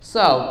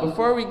So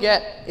before we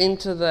get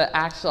into the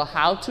actual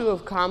how-to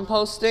of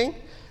composting,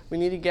 we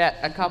need to get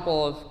a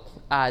couple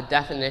of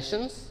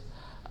definitions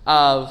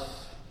of,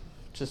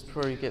 just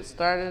before we get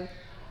started.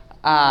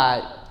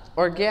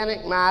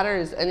 Organic matter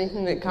is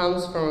anything that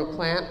comes from a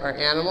plant or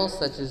animal,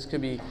 such as could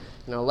be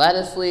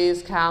lettuce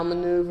leaves, cow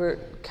manure,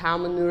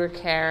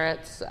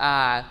 carrots,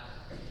 anything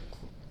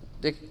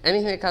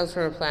that comes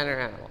from a plant or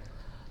animal.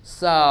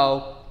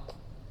 So,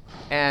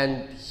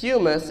 and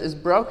humus is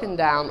broken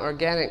down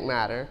organic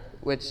matter,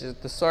 which is,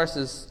 the source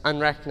is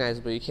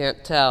unrecognizable. You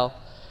can't tell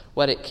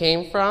what it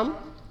came from.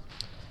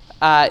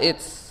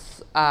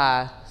 It's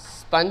a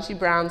spongy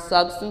brown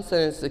substance,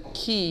 and it's the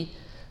key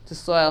to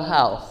soil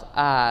health.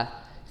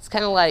 It's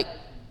kind of like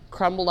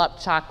crumbled up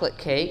chocolate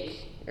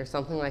cake or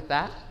something like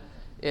that.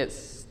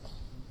 It's,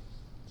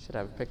 should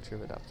have a picture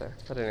of it up there,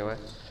 but anyway.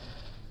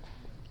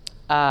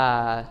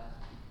 Let's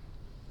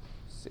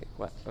see,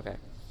 what, okay.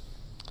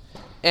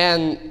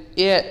 And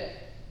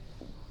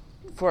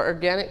for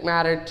organic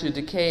matter to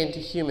decay into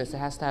humus, it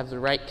has to have the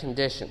right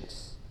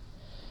conditions.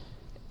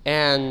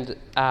 And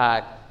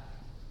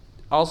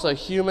also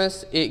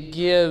humus, it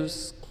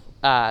gives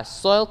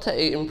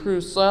it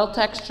improves soil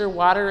texture,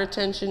 water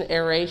retention,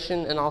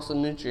 aeration, and also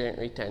nutrient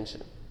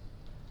retention.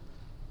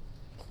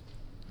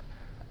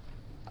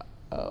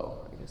 Oh,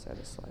 I guess I had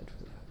a slide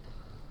for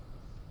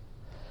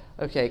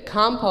that. Okay,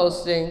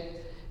 composting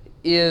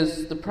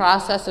is the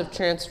process of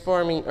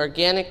transforming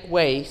organic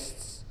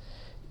wastes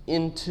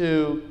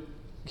into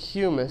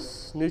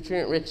humus,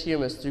 nutrient-rich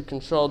humus, through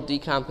controlled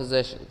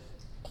decomposition.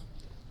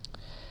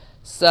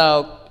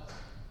 So,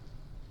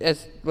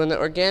 when the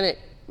organic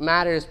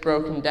matter is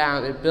broken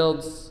down, it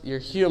builds your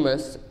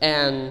humus,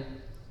 and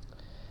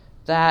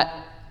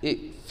that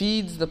it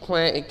feeds the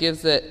plant. It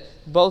gives it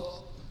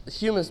both,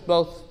 humus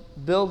both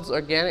builds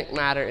organic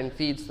matter and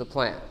feeds the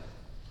plant.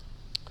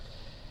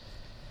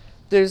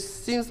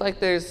 Seems like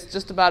there's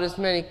just about as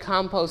many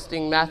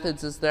composting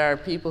methods as there are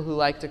people who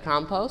like to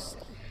compost.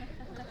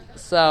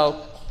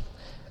 So,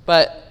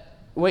 but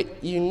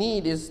what you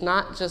need is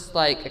not just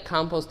like a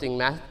composting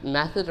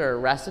method or a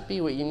recipe.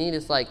 What you need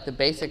is like the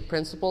basic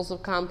principles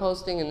of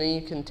composting, and then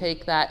you can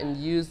take that and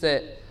use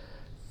it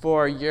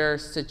for your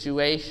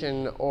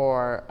situation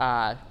or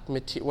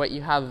what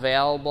you have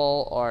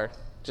available, or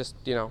just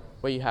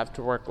what you have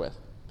to work with.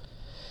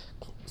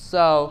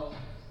 So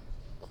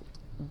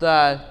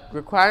the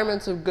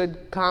requirements of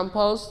good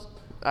compost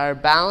are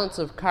balance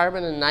of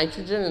carbon and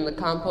nitrogen in the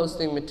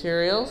composting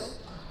materials,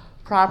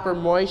 proper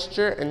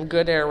moisture, and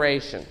good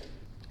aeration.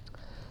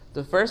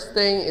 The first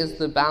thing is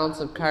the balance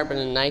of carbon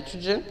and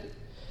nitrogen.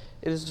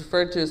 It is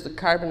referred to as the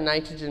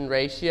carbon-nitrogen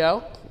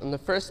ratio, and the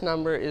first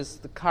number is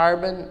the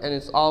carbon, and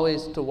it's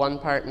always to 1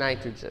 part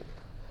nitrogen.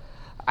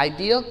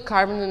 Ideal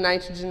carbon to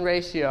nitrogen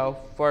ratio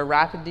for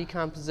rapid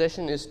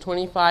decomposition is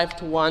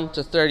 25:1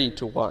 to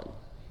 30:1.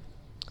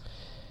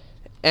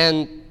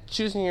 And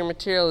choosing your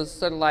material is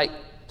sort of like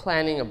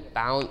planning a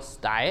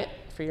balanced diet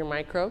for your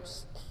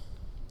microbes.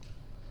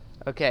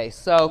 Okay,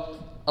 so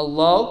a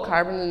low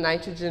carbon to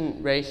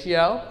nitrogen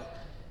ratio,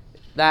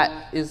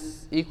 that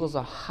equals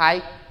a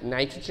high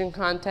nitrogen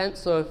content.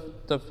 So if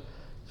the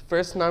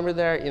first number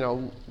there,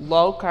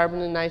 low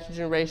carbon to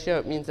nitrogen ratio,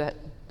 it means that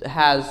it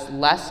has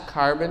less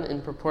carbon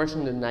in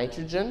proportion to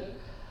nitrogen.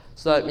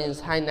 So it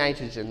means high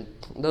nitrogen.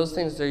 Those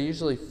things are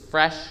usually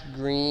fresh,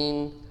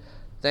 green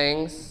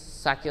things,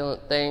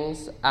 succulent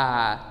things.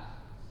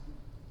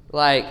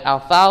 Like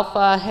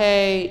alfalfa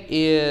hay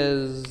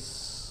is,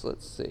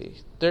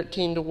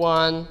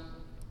 13:1.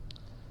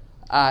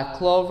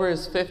 Clover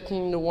is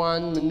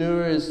 15:1.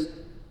 Manure is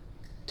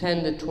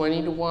 10 to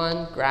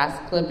 20:1. Grass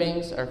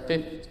clippings are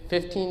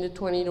 15 to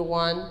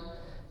 20:1.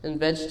 And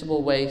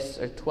vegetable wastes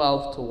are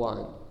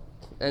 12:1.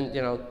 And,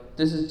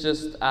 this is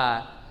just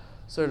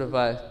sort of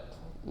a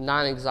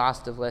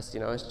non-exhaustive list.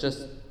 It's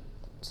just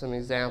some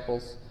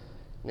examples.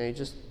 You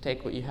just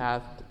take what you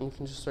have, and you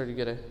can just sort of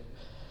get a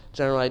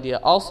general idea.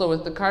 Also,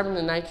 with the carbon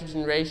to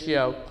nitrogen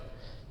ratio,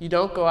 you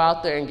don't go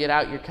out there and get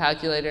out your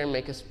calculator and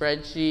make a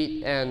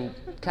spreadsheet and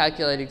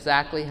calculate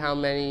exactly how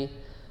many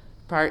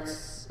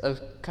parts of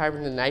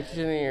carbon to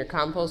nitrogen in your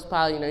compost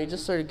pile. You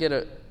just sort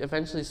of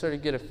eventually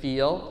get a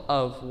feel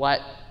of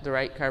what the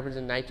right carbon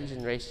to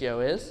nitrogen ratio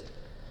is,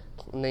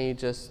 and then you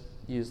just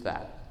use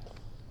that.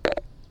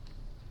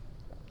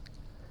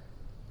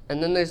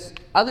 And then there's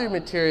other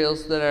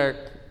materials that are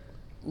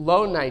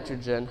low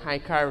nitrogen, high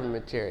carbon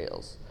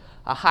materials.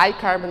 A high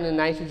carbon to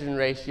nitrogen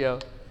ratio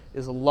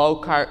is a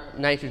low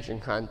nitrogen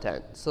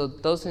content. So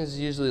those things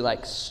are usually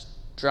like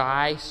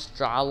dry,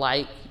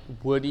 straw-like,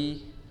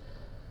 woody.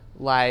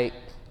 Like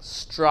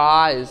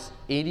straw is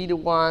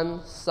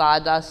 80:1,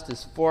 sawdust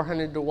is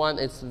 400:1.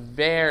 It's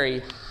very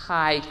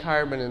high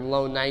carbon and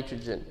low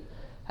nitrogen.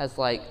 Has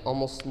like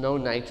almost no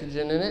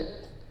nitrogen in it.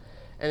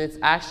 And it's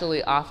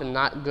actually often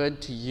not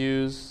good to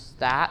use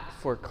that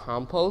for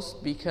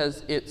compost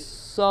because it's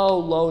so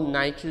low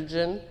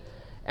nitrogen,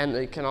 and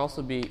it can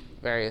also be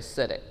very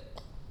acidic,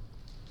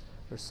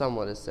 or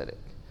somewhat acidic.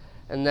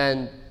 And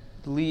then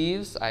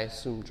leaves, I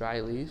assume dry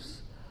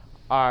leaves,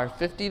 are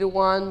 50 to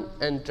 1,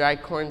 and dry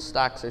corn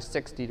stalks are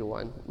 60 to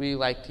 1. We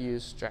like to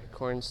use dry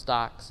corn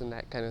stalks and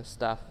that kind of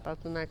stuff.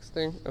 About the next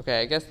thing?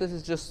 Okay, I guess this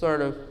is just sort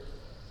of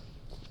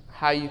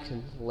how you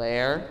can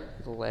layer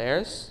the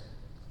layers.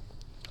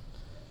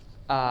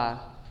 Dad,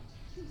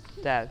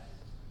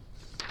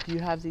 do you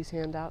have these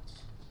handouts?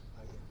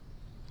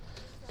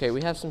 Okay,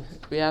 we have some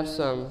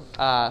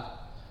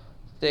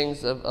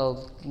things of a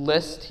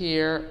list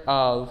here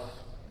of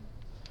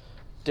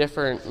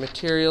different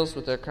materials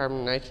with their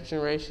carbon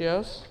nitrogen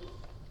ratios.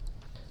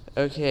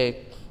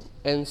 Okay,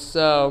 and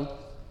so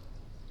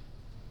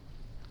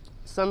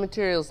some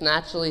materials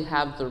naturally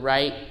have the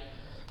right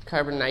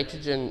carbon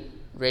nitrogen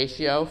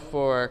ratio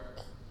for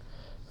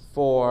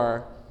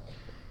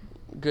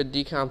good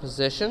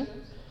decomposition,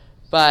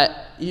 but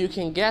you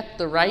can get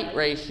the right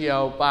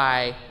ratio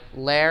by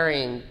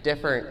layering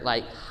different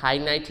like high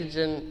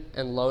nitrogen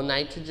and low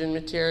nitrogen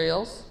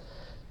materials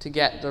to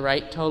get the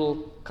right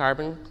total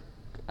carbon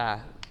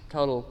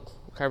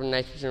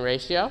nitrogen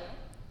ratio.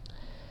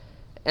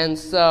 And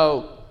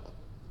so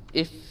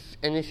if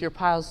your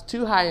pile's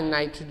too high in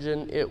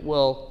nitrogen, it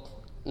will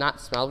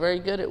not smell very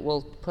good. It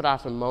will put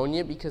off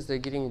ammonia because they're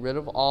getting rid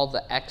of all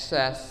the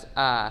excess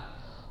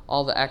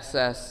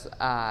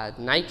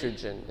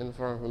nitrogen in the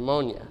form of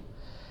ammonia.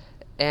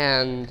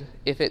 And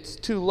if it's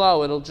too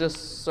low, it'll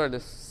just sort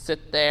of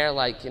sit there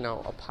like,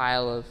 a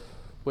pile of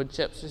wood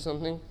chips or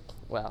something.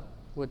 Well,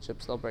 wood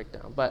chips, they'll break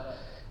down. But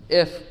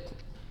if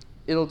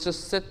it'll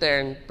just sit there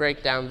and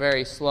break down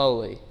very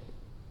slowly,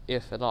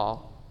 if at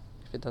all,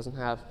 if it doesn't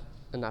have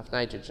enough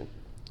nitrogen.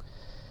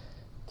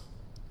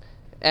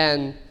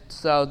 And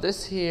so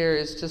this here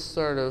is just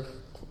sort of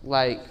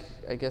like,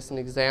 I guess, an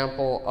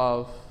example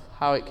of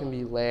how it can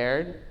be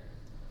layered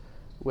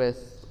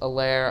with a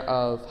layer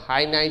of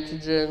high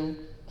nitrogen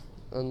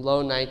and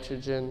low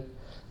nitrogen.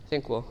 I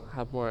think we'll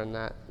have more on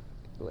that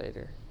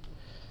later.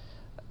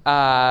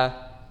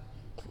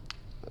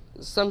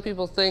 Some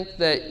people think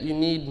that you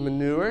need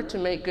manure to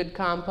make good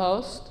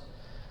compost,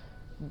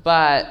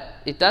 but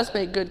it does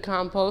make good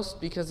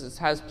compost because it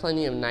has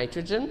plenty of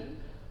nitrogen,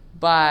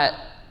 but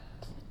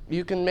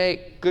you can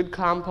make good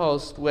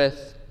compost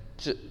with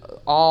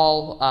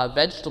all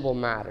vegetable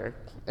matter,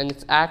 and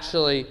it's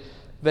actually,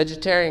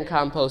 vegetarian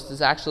compost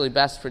is actually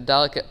best for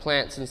delicate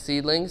plants and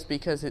seedlings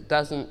because it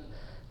doesn't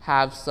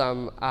have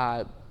some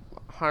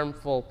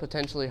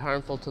potentially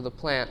harmful to the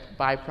plant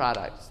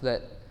byproducts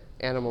that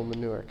animal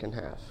manure can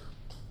have.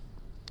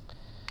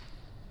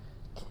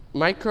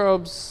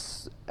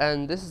 Microbes,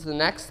 and this is the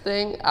next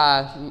thing,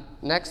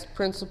 next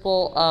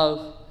principle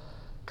of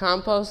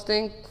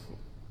composting.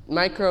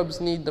 Microbes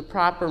need the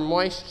proper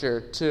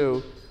moisture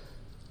to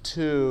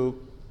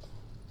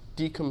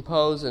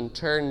decompose and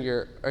turn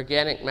your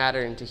organic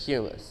matter into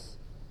humus.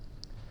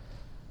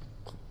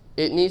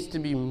 It needs to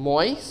be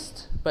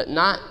moist, but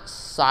not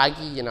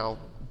soggy,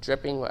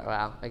 dripping wet.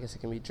 Well, I guess it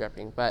can be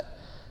dripping, but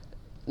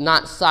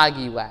not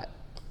soggy wet.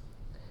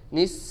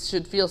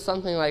 Should feel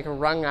something like a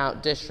wrung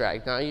out dish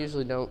rag. Now, I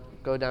usually don't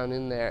go down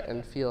in there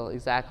and feel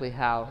exactly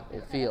how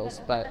it feels,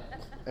 but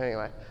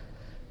anyway.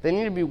 They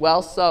need to be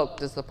well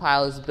soaked as the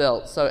pile is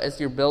built. So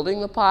as you're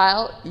building the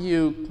pile,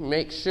 you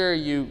make sure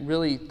you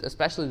really,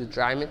 especially the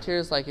dry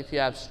materials, like if you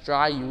have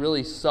straw, you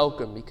really soak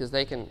them because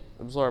they can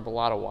absorb a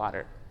lot of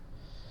water.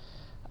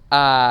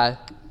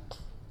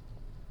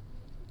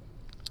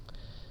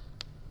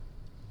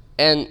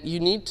 And you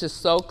need to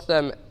soak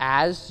them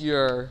as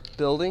you're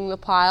building the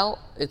pile.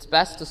 It's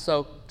best to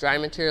soak dry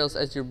materials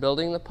as you're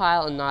building the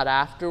pile and not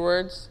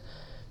afterwards,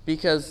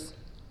 because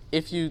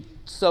if you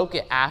soak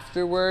it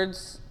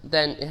afterwards,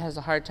 then it has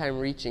a hard time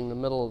reaching the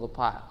middle of the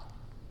pile.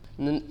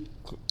 And then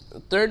the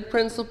third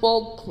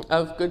principle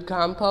of good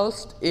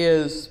compost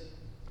is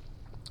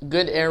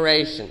good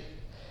aeration.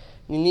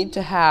 You need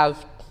to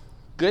have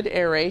good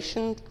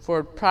aeration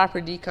for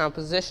proper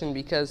decomposition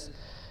because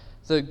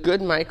the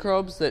good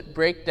microbes that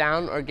break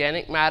down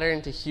organic matter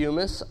into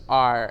humus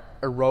are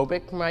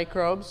aerobic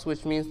microbes,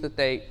 which means that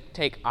they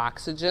take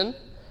oxygen.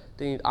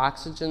 They need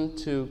oxygen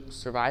to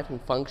survive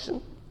and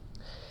function.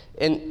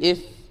 And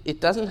if it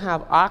doesn't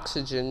have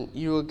oxygen,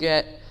 you will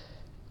get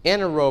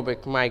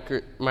anaerobic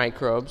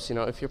microbes.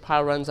 If your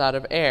pile runs out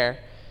of air,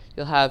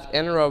 you'll have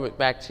anaerobic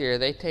bacteria.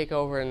 They take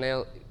over and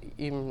they'll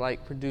even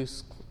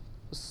produce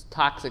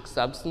toxic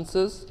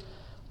substances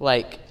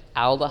like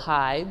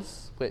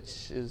aldehydes,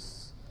 which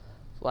is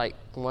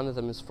one of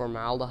them is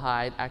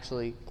formaldehyde.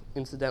 Actually,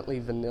 incidentally,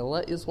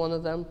 vanilla is one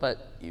of them,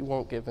 but you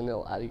won't get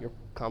vanilla out of your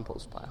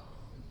compost pile.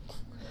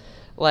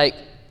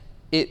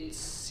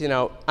 It's,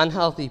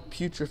 unhealthy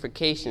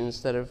putrefaction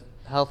instead of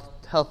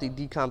healthy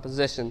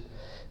decomposition.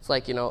 It's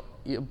like, a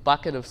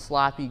bucket of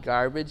sloppy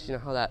garbage,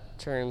 how that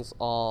turns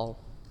all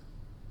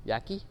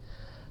yucky?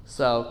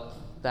 So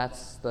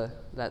that's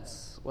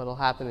what'll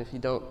happen if you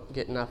don't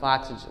get enough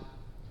oxygen.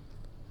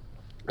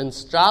 And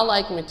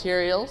straw-like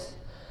materials,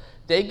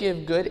 they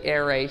give good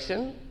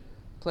aeration,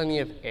 plenty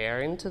of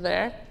air into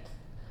there,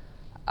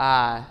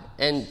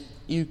 and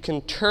you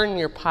can turn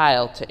your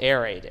pile to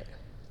aerate it.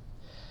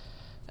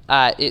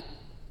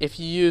 if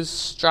you use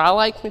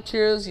straw-like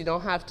materials, you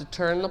don't have to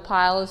turn the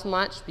pile as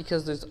much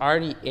because there's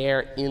already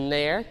air in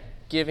there,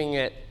 giving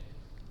it,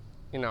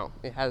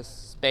 it has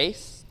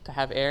space to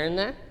have air in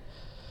there.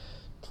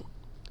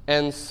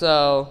 And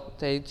so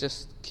they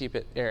just keep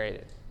it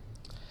aerated.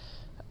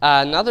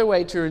 Another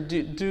way to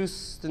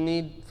reduce the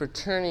need for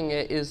turning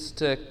it is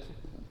to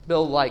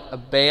build like a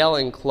bale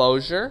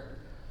enclosure.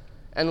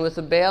 And with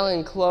a bale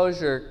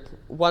enclosure,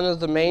 one of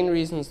the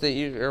reasons that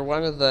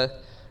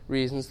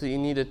you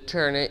need to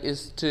turn it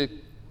is to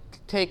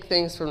take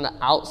things from the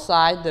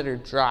outside that are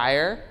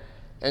drier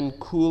and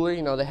cooler,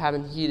 they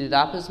haven't heated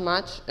up as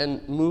much,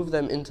 and move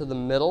them into the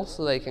middle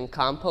so they can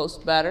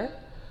compost better.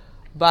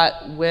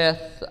 But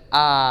with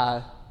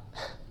a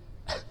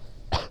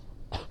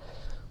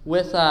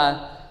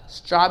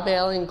straw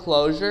bale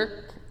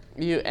enclosure,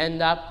 you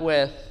end up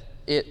with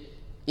it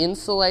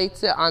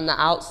insulates it on the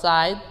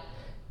outside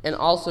and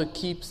also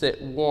keeps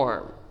it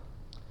warm.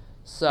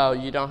 So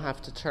you don't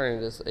have to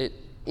turn it it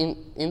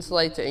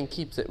insulates it and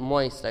keeps it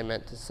moist, I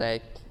meant to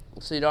say.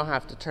 So you don't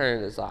have to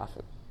turn it as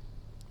often.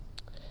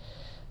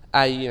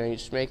 You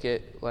just make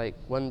it like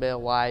one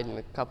bale wide and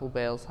a couple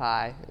bales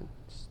high.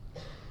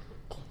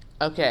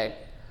 Okay,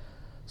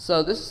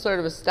 so this is sort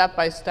of a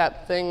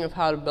step-by-step thing of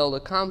how to build a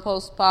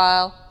compost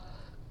pile.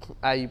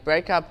 You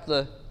break up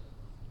what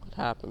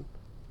happened?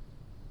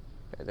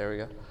 Okay, there we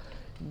go.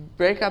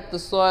 Break up the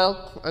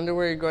soil under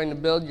where you're going to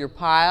build your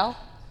pile.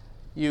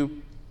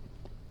 You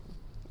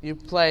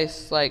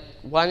place like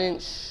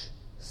 1-inch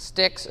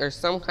sticks or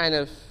some kind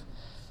of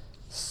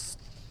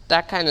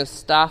that kind of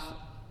stuff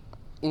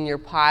in your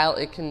pile.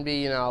 It can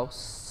be,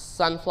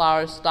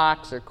 sunflower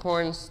stalks or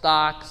corn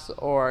stalks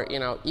or,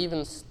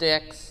 even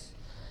sticks,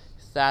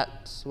 if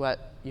that's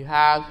what you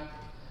have.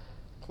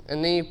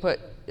 And then you put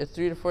a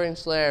 3 to 4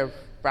 inch layer of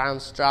brown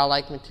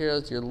straw-like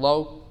materials, your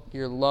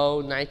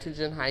low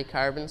nitrogen, high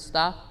carbon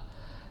stuff,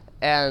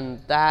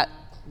 and that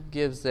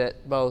gives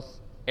it both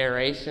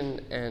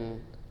aeration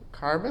and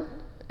carbon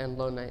and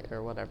low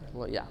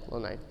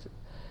nitrogen.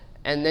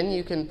 And then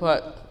you can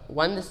put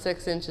 1 to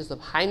 6 inches of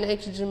high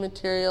nitrogen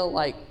material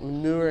like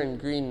manure and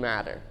green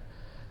matter.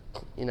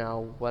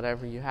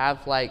 Whatever you have,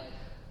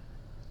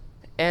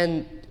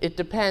 and it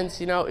depends,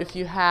 if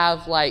you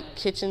have like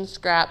kitchen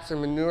scraps or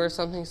manure or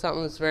something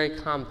that's very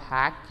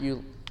compact,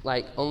 you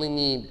only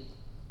need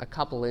a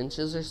couple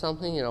inches or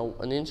something,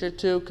 1 inch or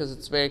 2, because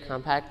it's very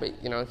compact. But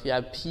if you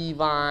have pea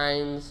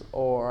vines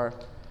or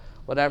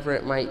whatever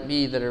it might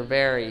be that are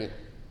very,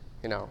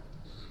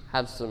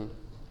 have some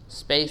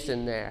space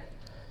in there,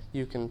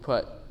 you can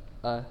put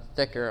a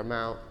thicker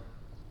amount.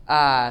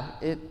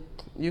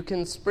 You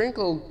can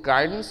sprinkle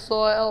garden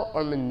soil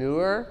or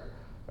manure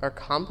or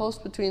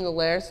compost between the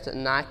layers to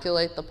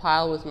inoculate the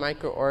pile with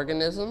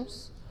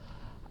microorganisms.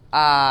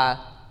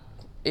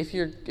 If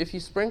you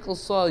sprinkle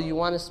soil, you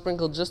want to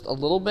sprinkle just a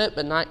little bit,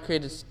 but not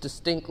create a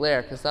distinct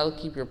layer, because that'll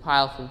keep your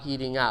pile from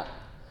heating up.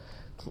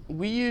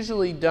 We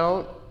usually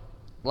don't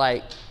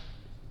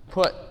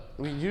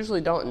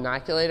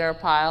inoculate our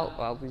pile.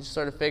 Well, we just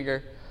sort of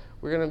figure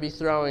we're going to be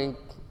throwing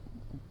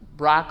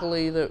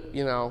broccoli,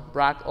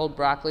 old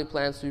broccoli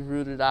plants we've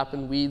rooted up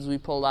and weeds we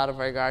pulled out of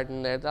our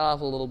garden there. They'll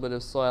have a little bit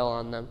of soil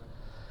on them.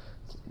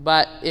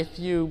 But if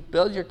you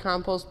build your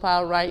compost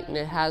pile right and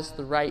it has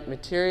the right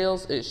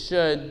materials, it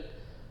should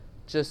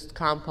just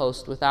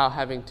compost without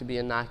having to be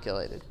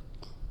inoculated.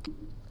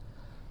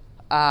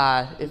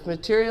 If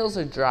materials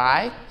are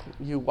dry,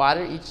 you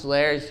water each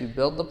layer as you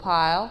build the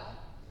pile.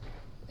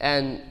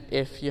 And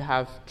if you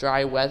have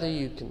dry weather,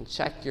 you can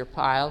check your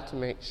pile to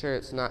make sure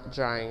it's not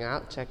drying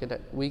out. Check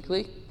it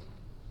weekly.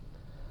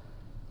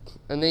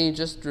 And then you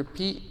just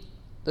repeat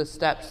the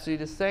steps 3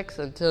 to 6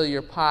 until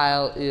your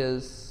pile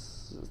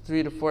is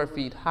 3 to 4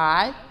 feet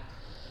high.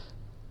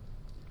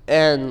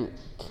 And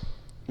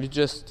you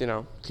just,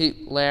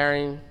 keep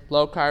layering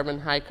low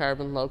carbon, high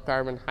carbon, low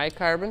carbon, high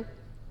carbon.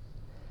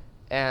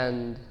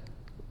 And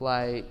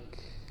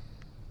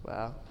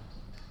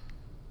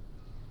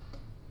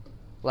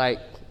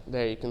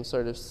there you can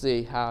sort of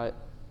see how it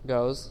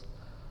goes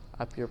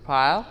up your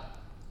pile.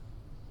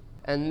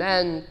 And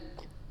then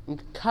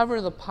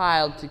cover the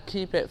pile to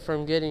keep it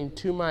from getting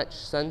too much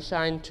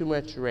sunshine, too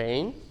much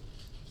rain.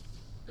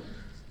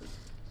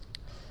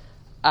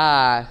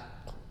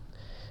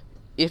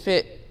 If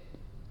you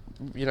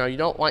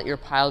don't want your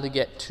pile to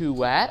get too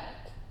wet,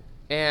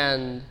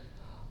 and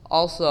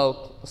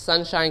also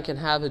sunshine can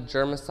have a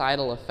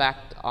germicidal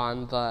effect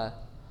on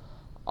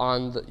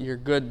your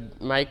good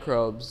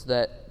microbes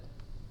that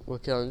will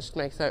kill. It just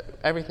makes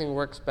everything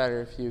works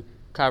better if you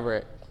cover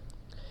it.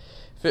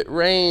 If it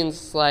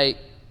rains less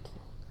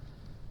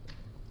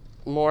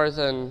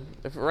than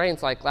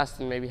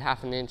maybe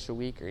half an inch a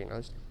week, or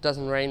it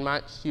doesn't rain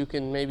much, you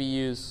can maybe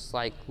use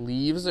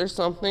leaves or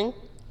something,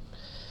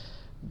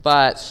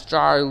 but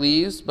straw or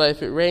leaves. But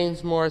if it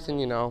rains more than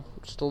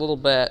just a little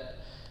bit,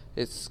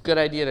 it's a good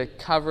idea to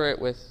cover it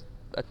with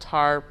a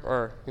tarp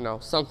or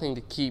something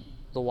to keep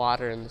the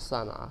water and the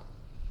sun off.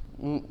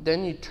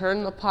 Then you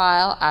turn the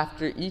pile.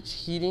 After each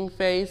heating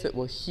phase, it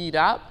will heat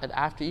up, and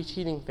after each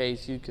heating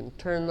phase, you can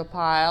turn the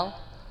pile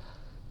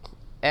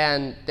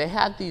And they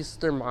had these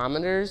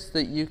thermometers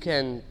that you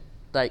can,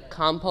 like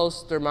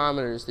compost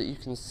thermometers that you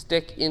can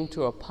stick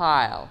into a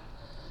pile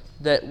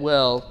that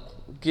will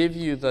give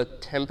you the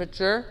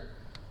temperature,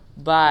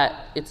 but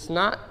it's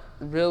not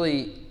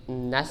really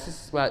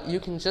necessary. Well, you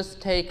can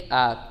just take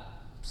a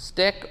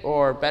stick,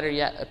 or better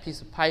yet, a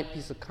piece of pipe,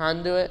 piece of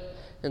conduit,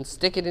 and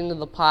stick it into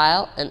the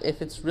pile, and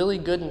if it's really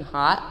good and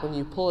hot, when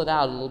you pull it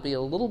out, it'll be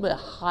a little bit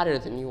hotter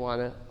than you want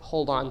to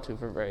hold on to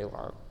for very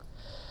long.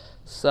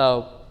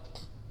 So,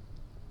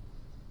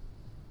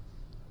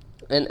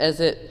 and as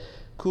it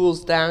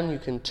cools down, you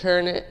can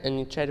turn it, and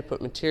you try to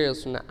put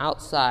materials from the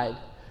outside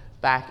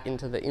back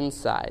into the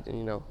inside,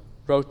 and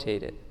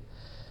rotate it.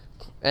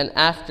 And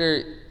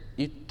after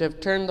you have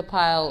turned the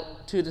pile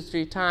 2 to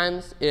 3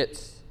 times,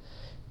 it's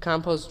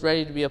compost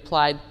ready to be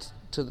applied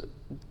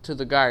to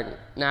the garden.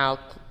 Now,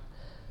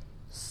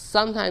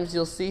 sometimes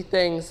you'll see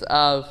things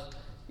of,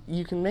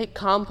 you can make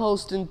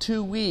compost in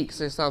 2 weeks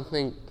or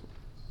something.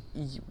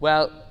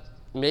 Well,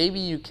 maybe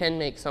you can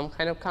make some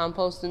kind of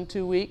compost in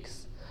 2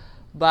 weeks,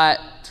 but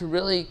to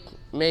really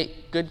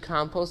make good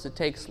compost, it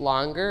takes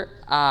longer.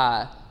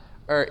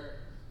 Or,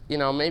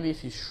 maybe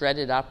if you shred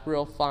it up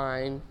real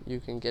fine, you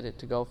can get it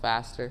to go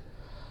faster.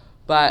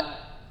 But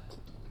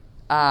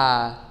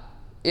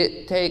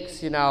it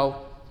takes,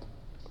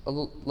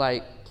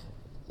 like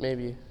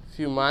maybe a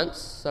few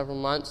months, several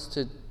months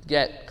to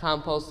get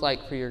compost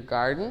like for your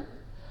garden.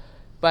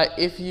 But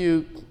if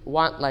you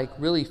want like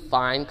really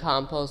fine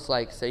compost,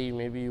 like say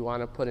maybe you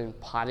want to put in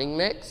potting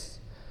mix,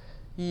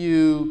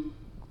 you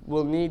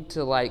will need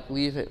to like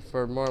leave it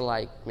for more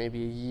like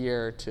maybe a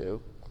year or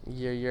two,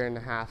 year and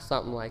a half,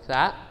 something like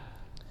that.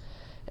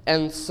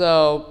 And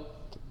so,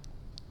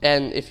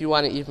 and if you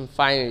want it even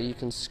finer, you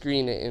can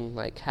screen it in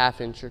like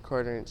 1/2 inch or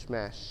 1/4 inch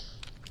mesh.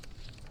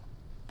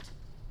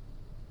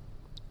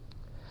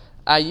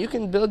 You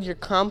can build your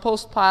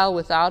compost pile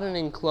without an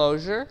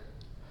enclosure,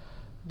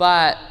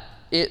 but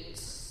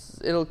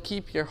it'll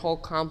keep your whole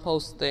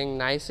compost thing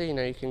nicer.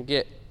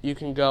 You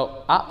can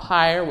go up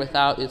higher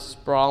without it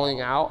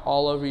sprawling out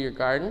all over your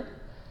garden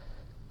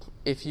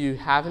if you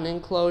have an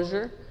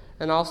enclosure,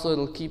 and also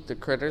it'll keep the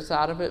critters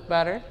out of it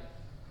better.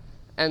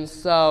 And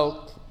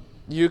so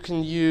you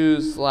can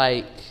use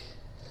like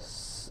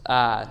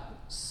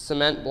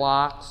cement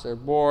blocks or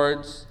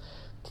boards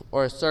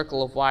or a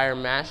circle of wire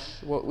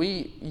mesh. What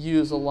we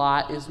use a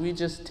lot is we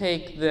just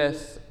take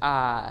this,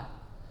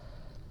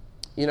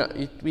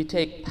 we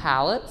take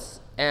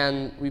pallets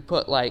and we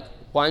put like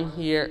one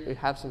here. We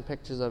have some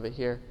pictures of it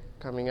here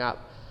coming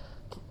up.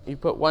 You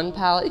put one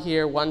pallet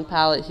here, and one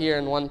pallet here,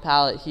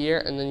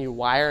 and then you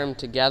wire them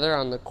together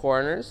on the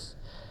corners,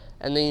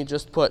 and then you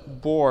just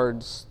put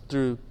boards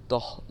through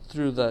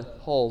the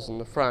holes in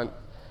the front,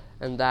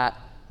 and that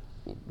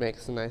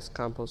makes a nice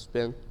compost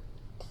bin.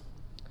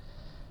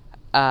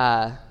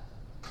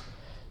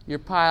 Your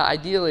pile,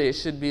 ideally, it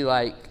should be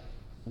like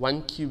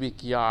 1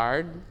 cubic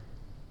yard.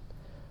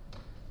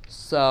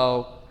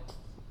 So,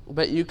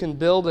 but you can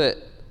build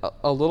it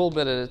a little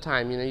bit at a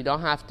time. You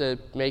don't have to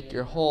make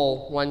your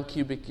whole 1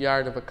 cubic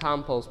yard of a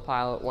compost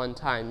pile at one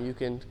time. You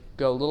can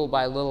go little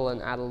by little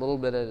and add a little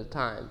bit at a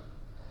time.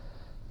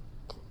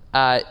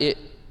 It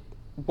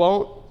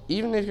won't,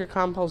 even if your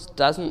compost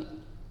doesn't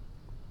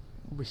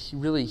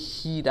really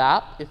heat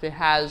up, if it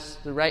has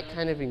the right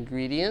kind of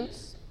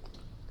ingredients,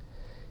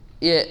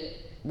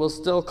 it will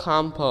still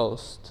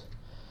compost.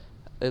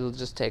 It'll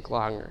just take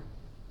longer.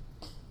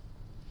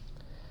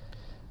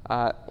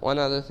 One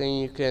other thing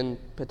you can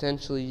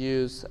potentially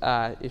use,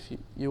 if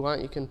you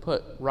want, you can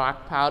put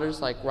rock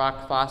powders like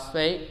rock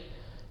phosphate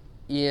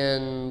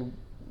in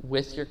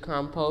with your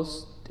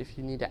compost if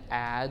you need to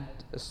add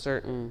a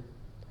certain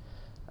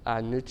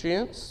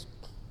nutrients.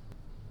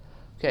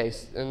 Okay,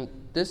 and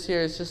this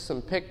here is just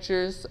some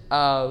pictures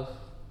of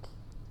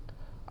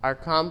our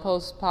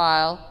compost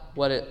pile,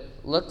 what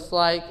it looks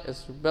like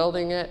as we're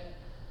building it.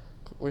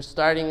 We're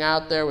starting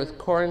out there with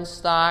corn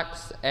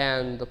stalks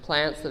and the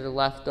plants that are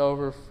left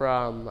over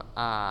from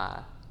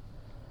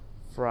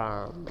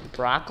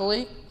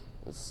broccoli.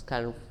 It's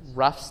kind of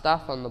rough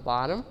stuff on the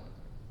bottom.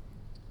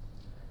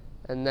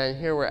 And then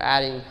here we're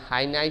adding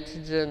high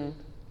nitrogen,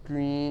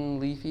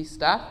 green, leafy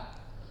stuff.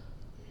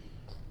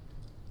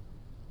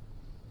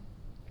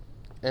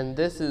 And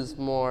this is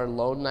more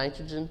low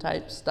nitrogen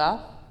type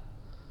stuff.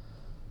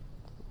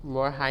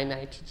 More high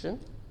nitrogen.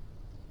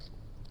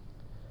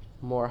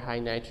 More high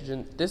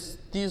nitrogen.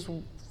 These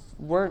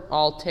weren't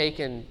all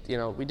taken,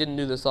 we didn't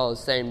do this all the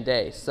same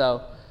day.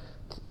 So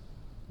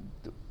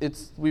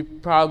we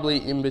probably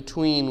in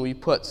between we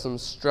put some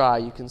straw.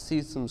 You can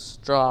see some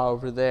straw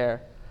over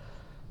there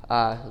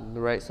on the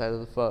right side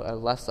of the photo,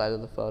 left side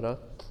of the photo.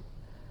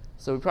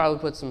 So we probably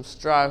put some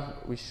straw,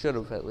 we should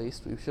have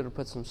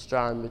put some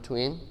straw in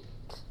between.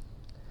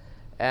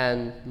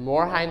 And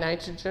more high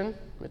nitrogen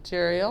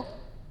material.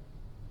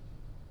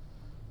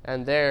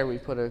 And there we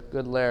put a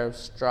good layer of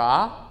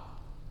straw.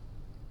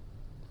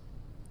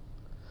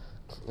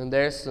 And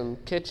there's some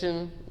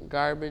kitchen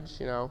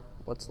garbage,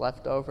 what's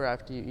left over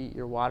after you eat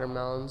your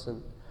watermelons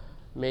and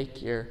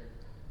make your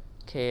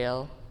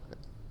kale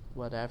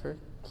whatever,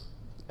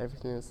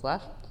 everything that's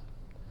left.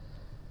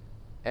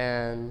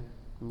 And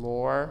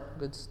more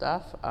good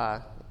stuff.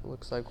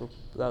 Looks like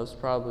that was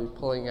probably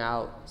pulling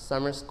out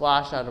summer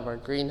squash out of our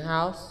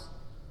greenhouse.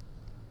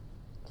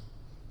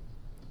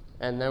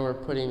 And then we're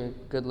putting a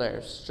good layer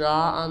of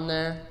straw on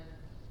there.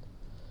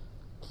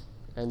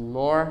 And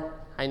more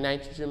high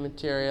nitrogen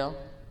material.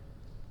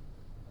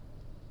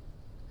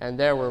 And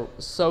there we're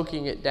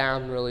soaking it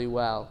down really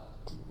well,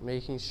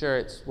 making sure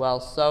it's well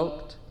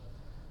soaked.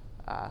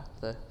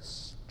 The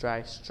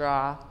dry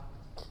straw.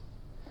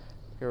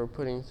 Here we're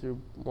putting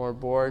through more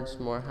boards,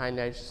 more high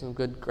nitrogen, some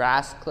good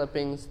grass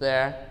clippings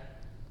there.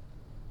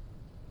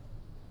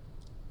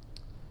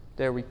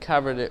 There we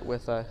covered it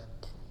with a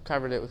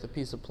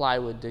piece of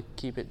plywood to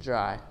keep it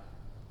dry.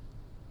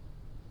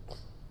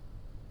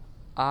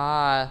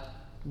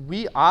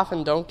 We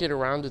often don't get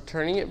around to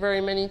turning it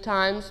very many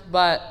times,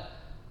 but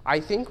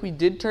I think we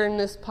did turn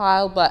this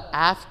pile, but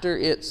after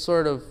it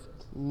sort of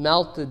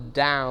melted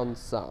down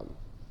some.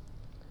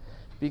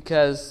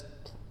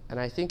 And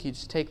I think you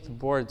just take the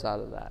boards out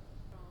of that.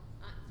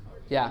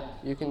 Yeah,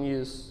 you can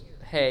use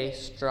hay,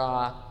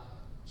 straw,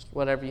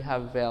 whatever you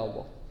have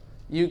available.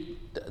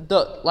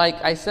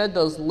 Like I said,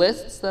 those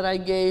lists that I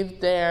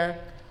gave there,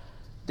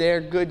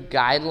 they're good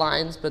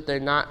guidelines, but they're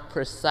not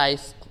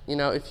precise.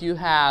 If you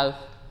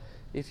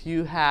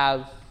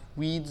have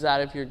weeds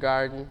out of your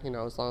garden,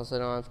 as long as they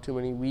don't have too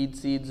many weed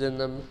seeds in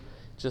them,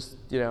 just,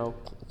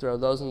 throw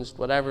those in just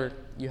whatever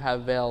you have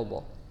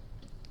available.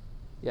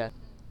 Yeah.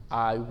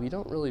 We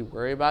don't really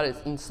worry about it.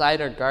 It's inside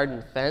our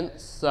garden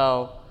fence,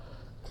 so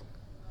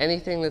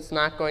anything that's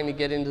not going to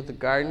get into the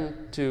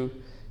garden to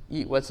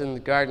eat what's in the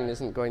garden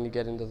isn't going to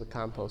get into the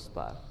compost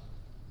pile.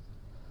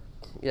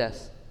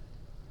 Yes.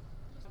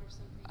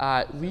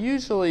 We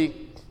usually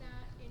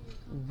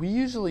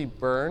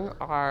burn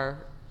our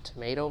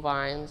tomato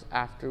vines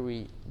after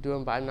we do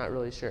them, but I'm not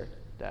really sure,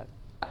 Dad.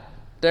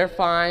 They're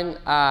fine.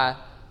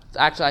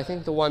 Actually, I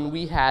think the one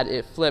we had,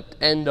 it flipped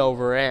end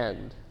over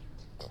end.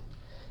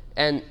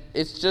 And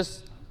it's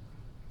just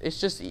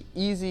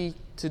easy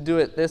to do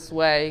it this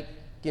way,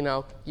 you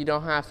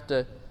don't have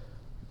to,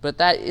 but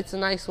it's a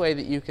nice way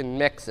that you can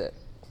mix it.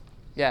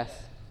 Yes?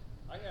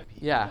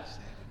 Yeah.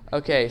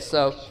 Okay,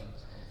 so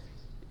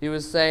he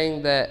was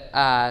saying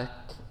that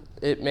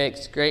it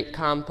makes great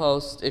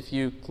compost if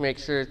you make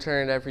sure to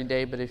turn it every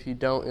day, but if you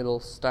don't, it'll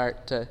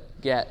start to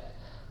get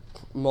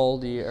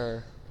moldy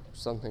or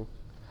something.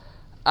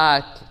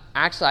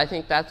 Actually, I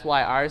think that's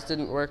why ours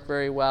didn't work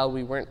very well.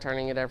 We weren't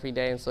turning it every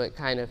day, and so it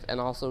and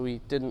also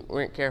we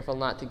weren't careful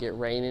not to get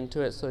rain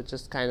into it, so it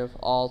just kind of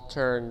all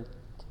turned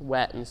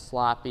wet and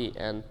sloppy,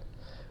 and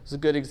it's a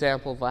good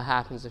example of what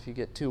happens if you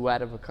get too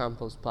wet of a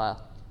compost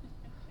pile.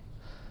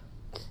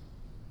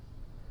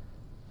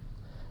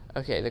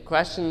 Okay, the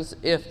question is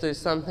if there's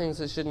some things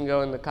that shouldn't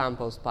go in the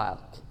compost pile.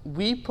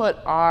 We put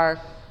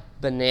our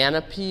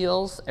banana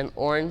peels and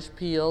orange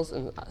peels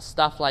and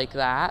stuff like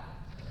that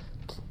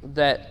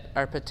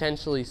are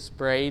potentially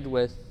sprayed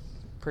with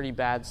pretty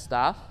bad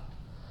stuff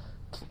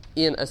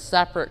in a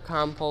separate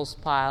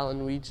compost pile,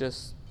 and we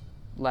just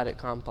let it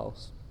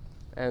compost.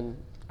 And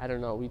I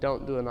don't know, we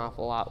don't do an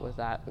awful lot with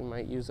that. We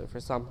might use it for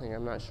something,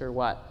 I'm not sure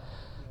what.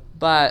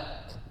 But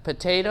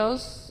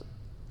potatoes,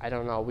 I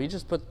don't know. We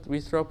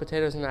throw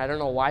potatoes in there. I don't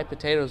know why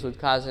potatoes would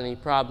cause any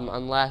problem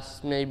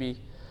unless maybe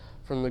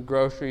from the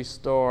grocery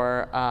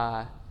store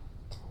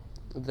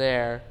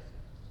they're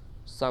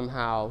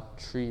somehow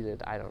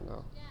treated. I don't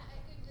know.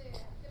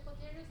 The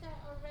potatoes are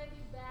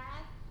already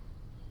bad.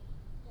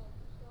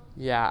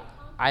 Yeah,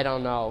 I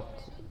don't know.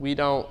 We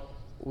don't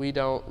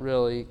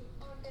really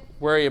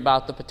worry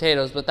about the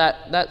potatoes, but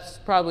that's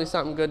probably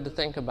something good to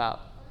think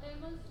about.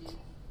 Lemon seeds,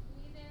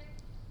 neither.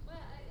 Well,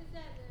 is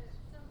that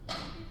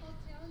some people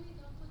tell me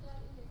don't put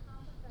that in the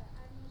compost, but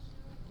I'm not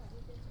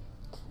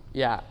sure.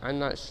 Yeah, I'm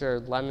not sure.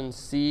 Lemon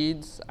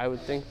seeds, I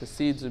would think the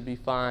seeds would be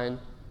fine.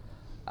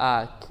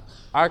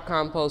 Our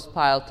compost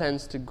pile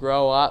tends to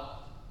grow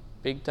up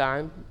big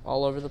time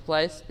all over the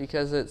place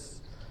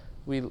because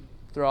we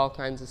throw all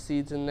kinds of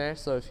seeds in there.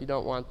 So if you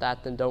don't want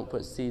that, then don't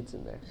put seeds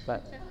in there.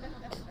 But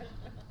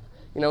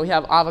we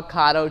have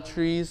avocado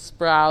trees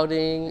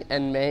sprouting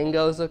and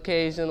mangoes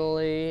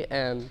occasionally,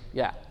 and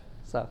yeah.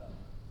 So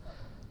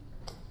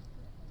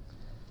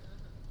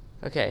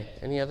okay,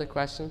 any other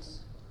questions?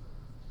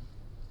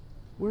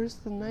 Where's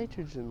the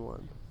nitrogen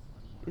one?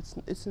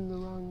 It's in the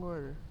wrong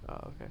order. Oh,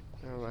 okay.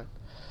 Never mind.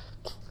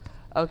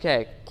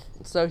 Okay,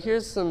 so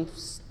here's some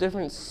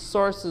different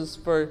sources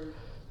for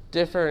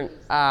different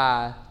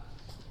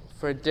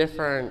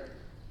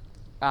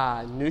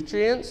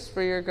nutrients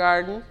for your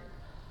garden.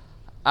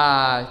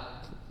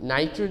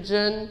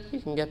 Nitrogen, you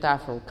can get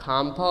that from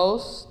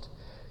compost.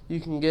 You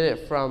can get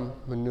it from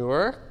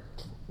manure.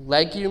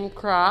 Legume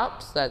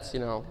crops, that's,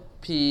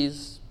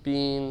 peas,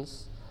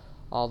 beans,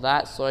 all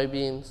that,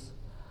 soybeans.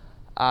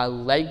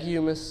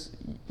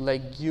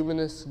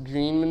 Leguminous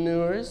green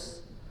manures.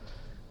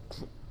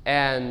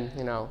 And,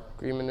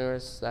 green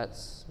manures, my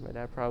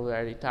dad probably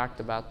already talked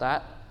about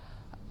that.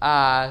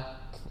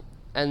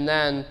 And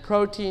then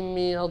protein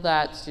meal,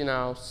 that's,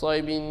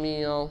 soybean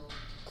meal,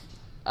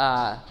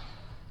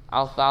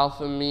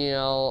 alfalfa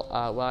meal,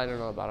 well, I don't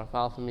know about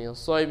alfalfa meal,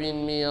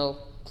 soybean meal,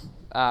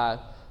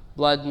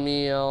 blood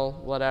meal,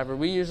 whatever.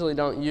 We usually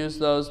don't use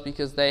those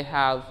because they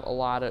have a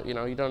lot of, you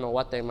don't know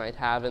what they might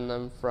have in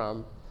them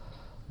from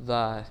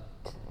the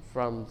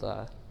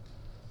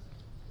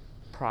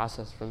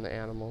process from the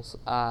animals.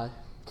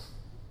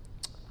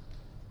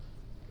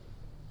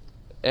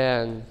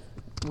 And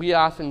we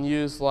often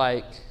use,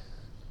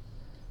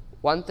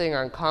 one thing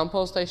on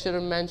compost I should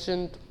have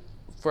mentioned,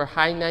 for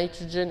high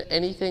nitrogen,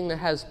 anything that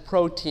has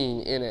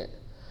protein in it.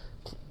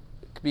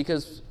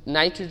 Because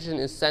nitrogen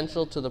is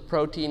central to the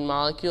protein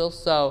molecule,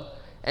 so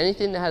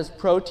anything that has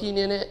protein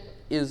in it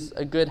is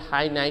a good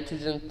high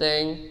nitrogen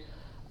thing.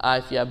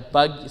 If you have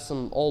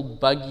some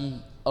old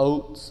buggy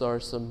oats or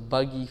some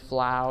buggy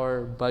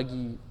flour,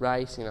 buggy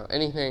rice,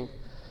 anything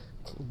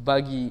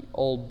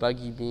old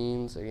buggy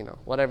beans, or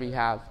whatever you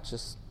have,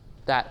 just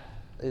that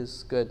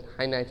is good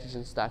high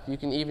nitrogen stuff. You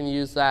can even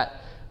use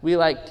that. We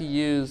like to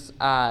use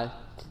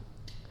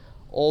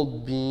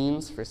old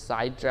beans for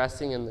side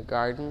dressing in the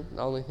garden.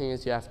 The only thing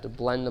is you have to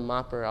blend them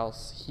up or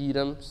else heat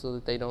them so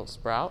that they don't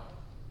sprout.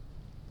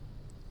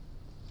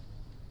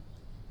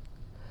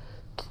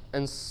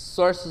 And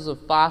sources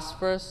of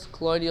phosphorus,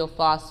 colloidal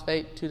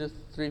phosphate, 2 to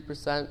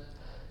 3%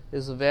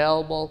 is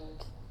available.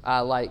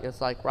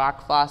 It's like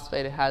rock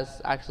phosphate. It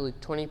has actually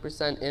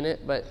 20% in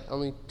it, but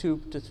only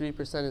 2 to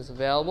 3% is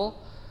available.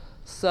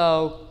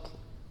 So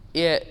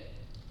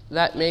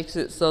that makes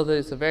it so that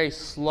it's a very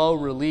slow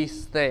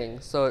release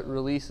thing, so it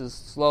releases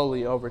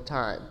slowly over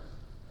time.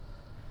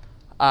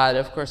 And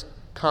of course,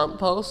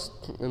 compost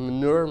and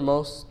manure,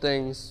 most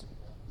things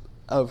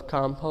of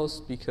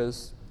compost,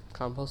 because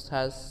compost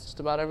has just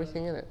about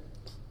everything in it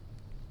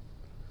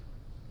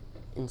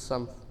in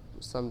some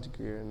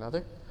degree or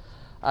another.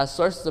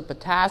 Sources of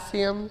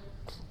potassium,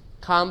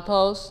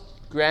 compost,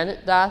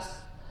 granite dust,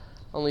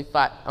 only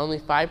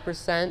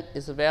 5%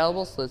 is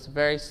available, so it's a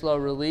very slow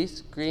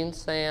release. Green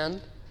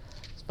sand,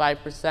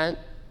 5%.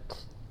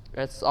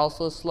 That's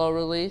also a slow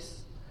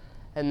release.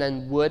 And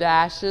then wood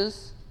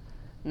ashes,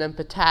 and then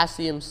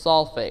potassium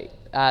sulfate.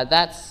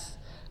 That's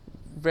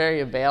very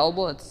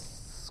available.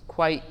 It's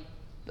quite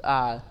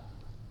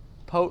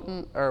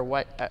potent, or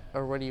what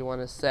do you want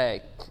to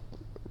say?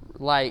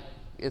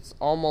 It's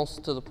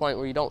almost to the point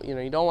where you don't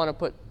want to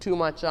put too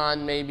much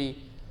on.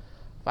 Maybe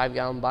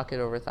 5-gallon bucket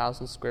over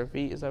 1,000 square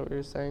feet. Is that what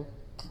you're saying?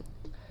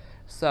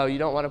 So you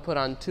don't want to put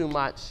on too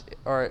much,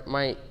 or it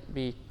might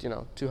be,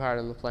 too hard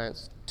on the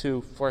plants,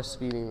 too force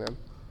feeding them.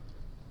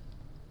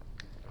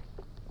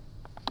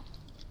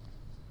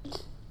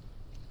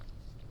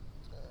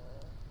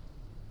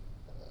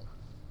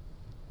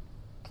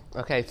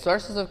 Okay,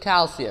 sources of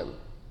calcium.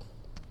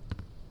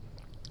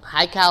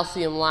 High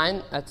calcium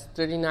lime, that's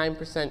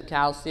 39%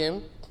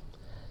 calcium.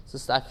 It's the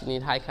stuff you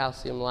need, high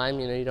calcium lime.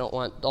 You don't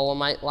want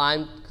dolomite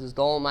lime, because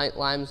dolomite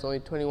lime is only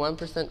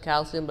 21%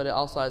 calcium, but it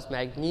also has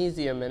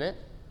magnesium in it,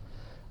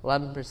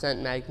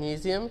 11%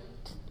 magnesium.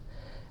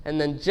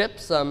 And then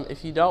gypsum,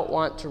 if you don't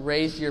want to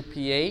raise your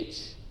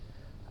pH,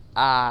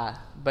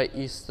 but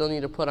you still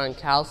need to put on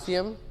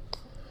calcium,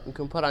 you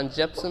can put on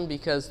gypsum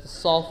because the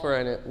sulfur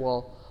in it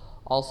will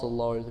also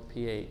lower the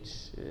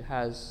pH. It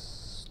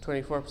has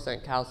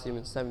 24% calcium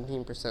and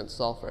 17%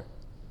 sulfur.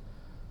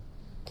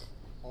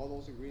 All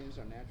those ingredients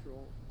are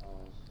natural,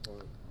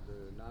 or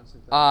the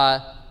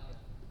non-synthetic?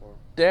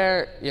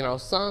 They're,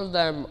 some of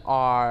them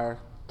are,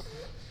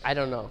 I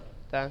don't know.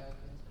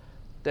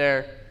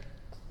 They're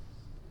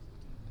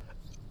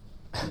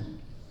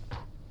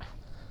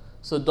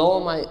so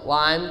dolomite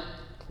lime,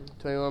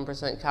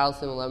 21%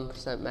 calcium,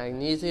 11%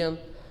 magnesium.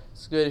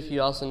 It's good if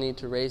you also need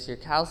to raise your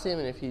calcium,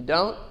 and if you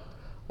don't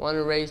want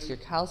to raise your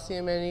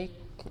calcium any,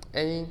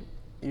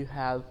 you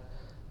have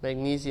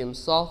magnesium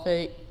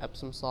sulfate,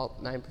 Epsom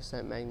salt,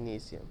 9%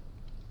 magnesium.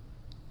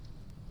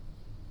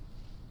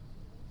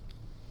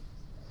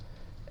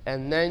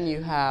 And then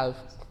you have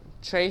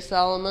trace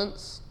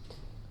elements.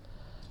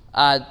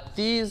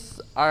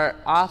 These are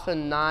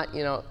often not,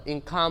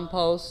 in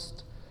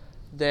compost,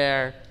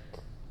 they're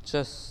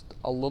just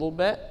a little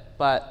bit,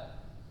 but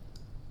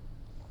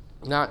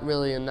not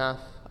really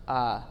enough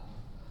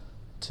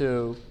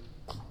to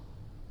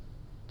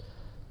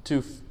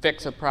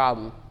fix a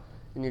problem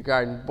in your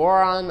garden.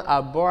 Boron,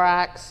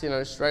 borax,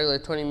 just regular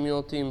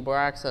 20-multine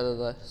borax out of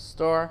the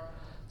store.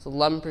 It's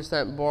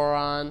 11%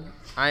 boron.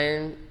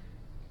 Iron,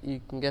 you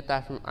can get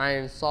that from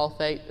iron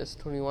sulfate. It's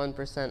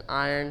 21%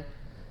 iron.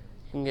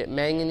 You can get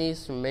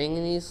manganese from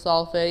manganese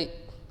sulfate.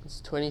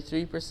 It's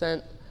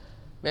 23%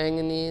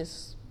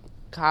 manganese.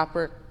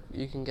 Copper,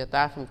 you can get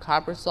that from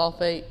copper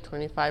sulfate,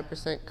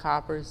 25%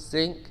 copper.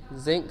 Zinc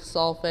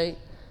sulfate,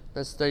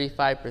 that's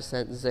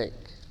 35% zinc.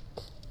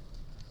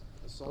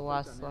 The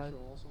last slide.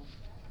 Also?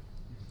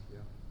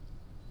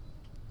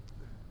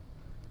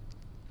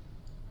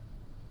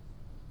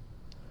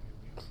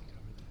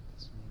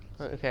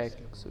 Yeah. Okay,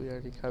 so we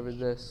already covered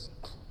this.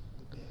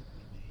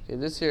 Okay,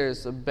 this here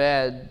is a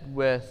bed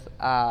with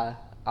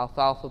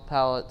alfalfa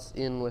pellets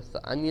in with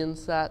the onion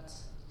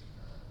sets.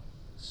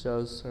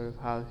 Shows sort of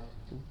how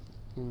you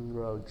can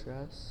row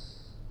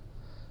dress.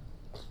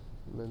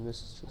 And then this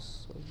is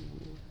just sort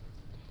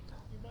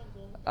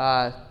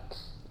of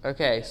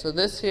okay, so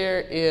this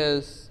here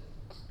is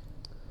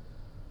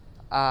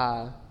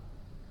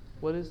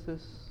what is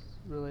this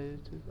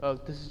related to? Oh,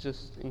 this is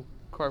just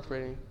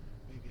incorporating.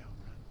 Maybe I'll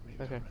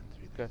run. Okay, I'll run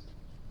through good. this.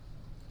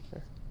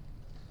 Sure.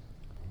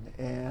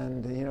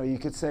 And, you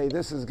could say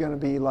this is going to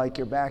be like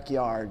your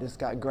backyard. It's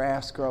got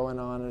grass growing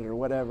on it or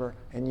whatever,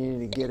 and you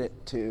need to get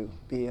it to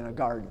be in a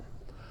garden.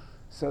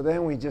 So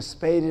then we just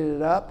spaded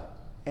it up,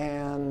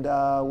 and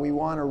we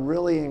want to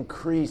really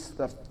increase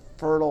the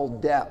fertile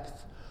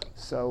depth.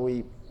 So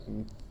we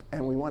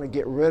want to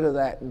get rid of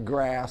that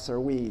grass or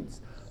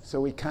weeds. So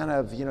we kind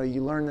of,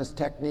 you learn this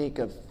technique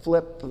of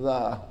flip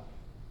the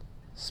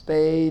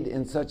spade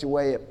in such a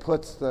way it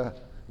puts the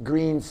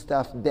green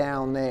stuff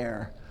down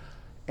there.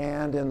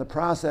 And in the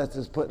process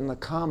is putting the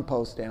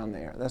compost down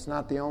there. That's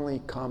not the only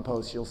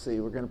compost you'll see.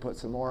 We're going to put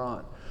some more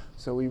on.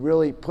 So we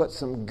really put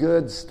some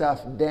good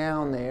stuff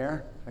down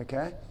there,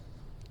 okay?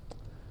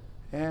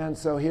 And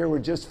so here we're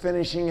just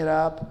finishing it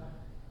up.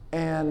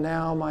 And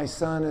now my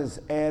son is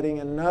adding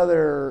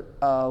another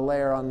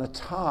layer on the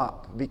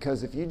top,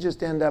 because if you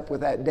just end up with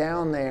that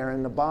down there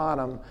in the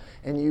bottom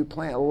and you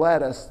plant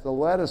lettuce, the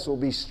lettuce will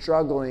be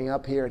struggling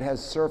up here. It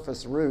has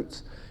surface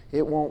roots.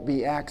 It won't be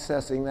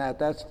accessing that.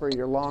 That's for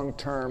your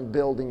long-term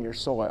building your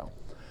soil.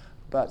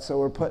 But so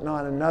we're putting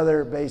on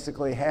another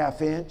basically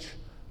 ½ inch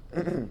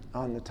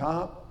on the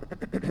top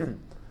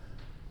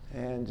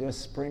and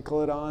just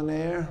sprinkle it on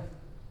there.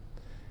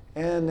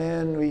 And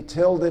then we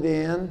tilled it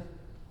in.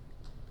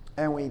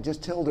 And we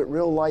just tilled it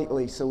real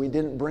lightly so we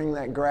didn't bring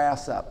that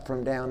grass up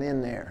from down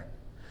in there.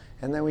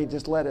 And then we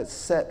just let it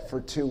set for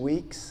 2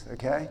 weeks,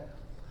 okay?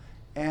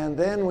 And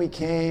then we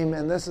came,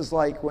 and this is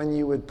like when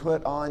you would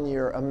put on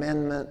your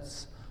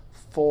amendments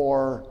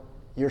for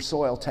your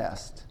soil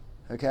test,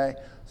 okay?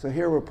 So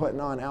here we're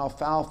putting on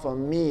alfalfa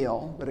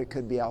meal, but it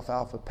could be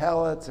alfalfa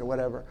pellets or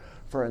whatever,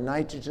 for a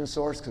nitrogen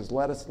source, because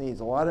lettuce needs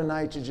a lot of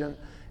nitrogen.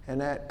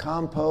 And that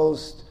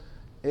compost,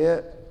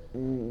 it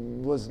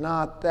was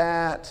not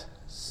that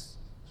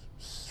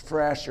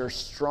fresh or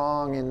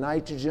strong in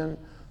nitrogen,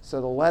 so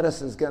the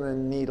lettuce is going to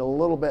need a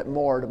little bit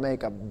more to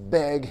make a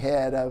big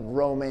head of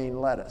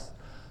romaine lettuce.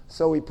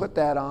 So we put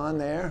that on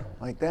there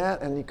like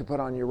that, and you could put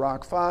on your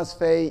rock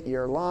phosphate,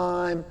 your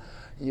lime,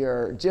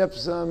 your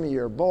gypsum,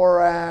 your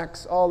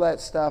borax, all that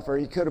stuff, or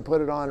you could have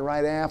put it on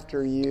right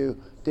after you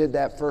did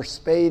that first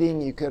spading.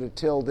 You could have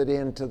tilled it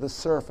into the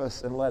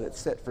surface and let it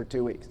sit for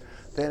 2 weeks.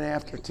 Then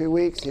after 2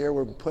 weeks, here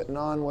we're putting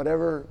on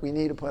whatever we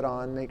need to put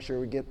on, make sure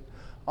we get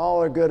all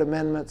our good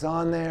amendments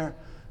on there.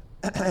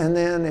 And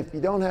then if you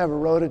don't have a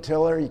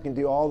rototiller, you can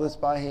do all this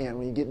by hand.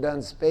 When you get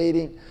done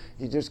spading,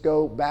 you just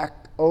go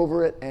back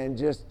over it and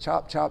just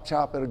chop, chop,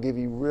 chop. It'll give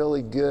you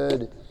really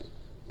good,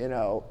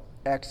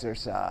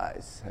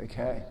 exercise,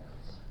 okay?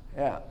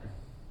 Yeah.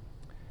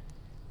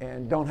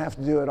 And don't have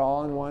to do it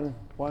all in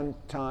one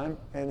time.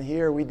 And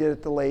here we did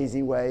it the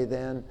lazy way.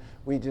 Then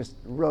we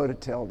just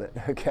rototilled it,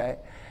 okay?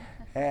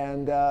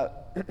 And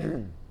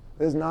this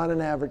is not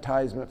an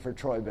advertisement for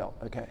Troy-Bilt,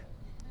 okay?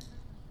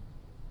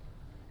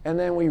 And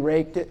then we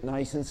raked it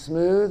nice and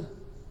smooth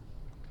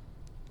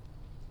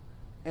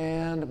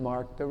and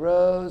marked the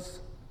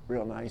rows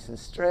real nice and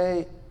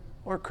straight,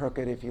 or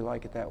crooked if you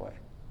like it that way.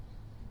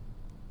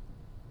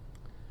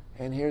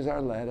 And here's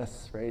our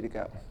lettuce ready to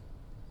go.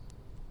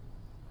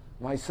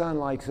 My son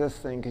likes this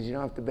thing because you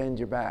don't have to bend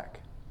your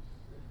back.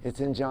 It's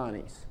in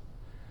Johnny's.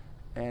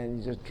 And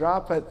you just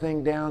drop that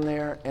thing down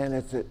there, and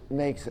it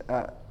makes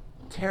a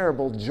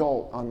terrible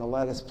jolt on the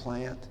lettuce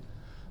plant,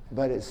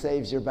 but it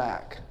saves your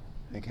back,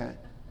 okay?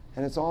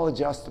 And it's all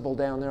adjustable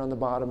down there on the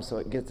bottom, so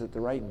it gets at the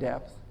right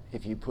depth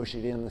if you push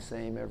it in the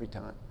same every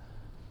time.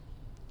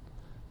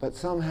 But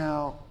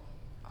somehow,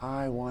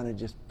 I want to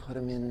just put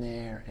them in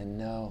there and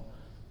know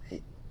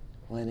it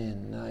went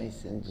in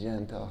nice and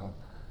gentle.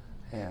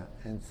 Yeah,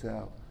 and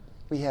so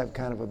we have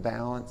kind of a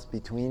balance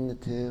between the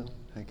two,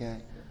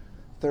 okay?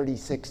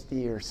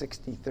 30-60 or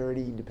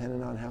 60-30,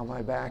 depending on how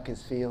my back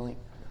is feeling.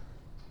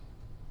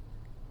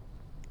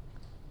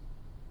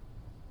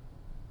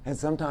 And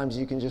sometimes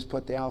you can just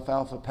put the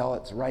alfalfa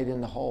pellets right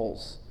in the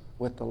holes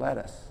with the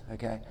lettuce,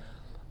 okay?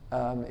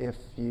 If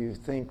you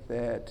think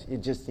that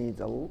it just needs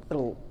a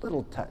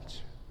little touch,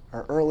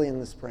 or early in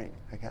the spring,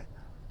 okay?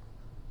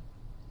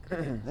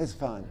 It's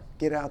fun.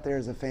 Get out there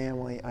as a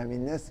family. I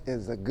mean, this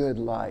is a good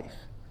life,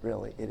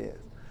 really, it is.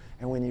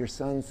 And when your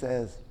son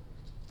says,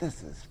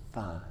 this is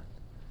fun,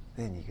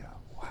 then you go,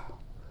 wow,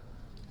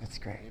 that's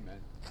great.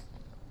 Amen.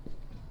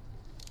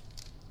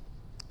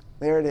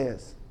 There it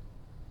is.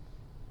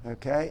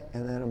 Okay,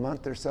 and then a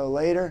month or so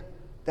later,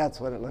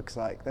 that's what it looks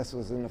like. This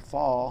was in the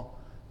fall.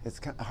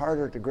 It's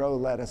harder to grow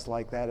lettuce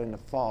like that in the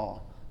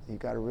fall. You've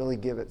got to really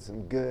give it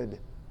some good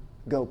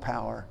go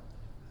power.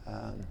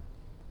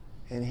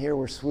 And here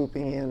we're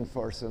swooping in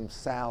for some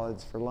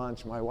salads for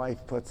lunch. My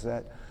wife puts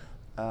that,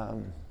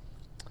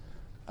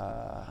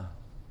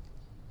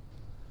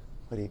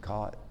 what what do you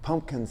call it,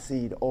 pumpkin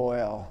seed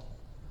oil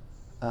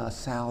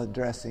salad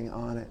dressing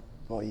on it.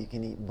 Boy, you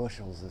can eat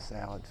bushels of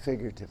salad,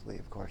 figuratively,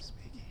 of course,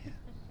 speaking.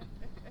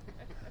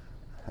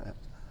 Yeah.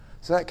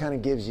 So that kind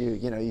of gives you,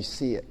 you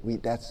see it.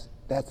 That's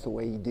the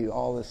way you do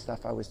all this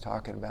stuff I was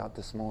talking about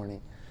this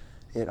morning.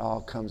 It all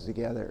comes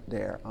together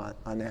there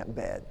on that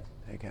bed.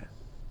 Okay.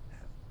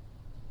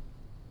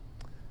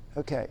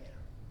 Okay.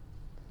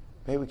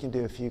 Maybe we can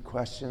do a few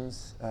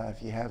questions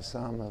if you have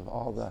some of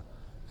all the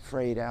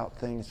frayed out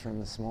things from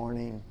this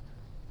morning,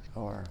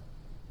 or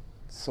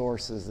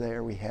sources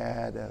there we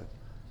had of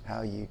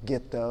how you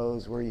get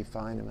those, where you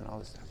find them, and all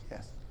this stuff.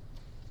 Yes?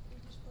 Did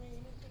you spray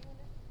anything on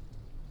it?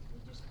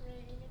 Did you spray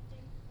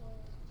anything for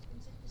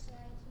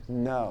insecticides?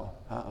 No.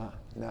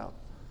 No.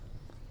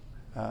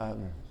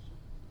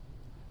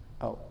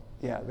 Oh,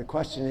 yeah, the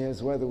question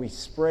is whether we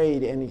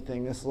sprayed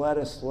anything. This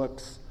lettuce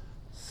looks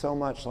so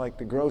much like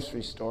the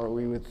grocery store,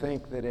 we would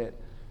think that it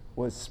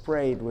was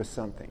sprayed with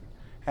something.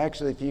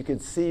 Actually, if you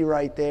could see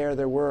right there,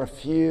 there were a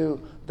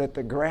few that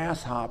the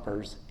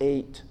grasshoppers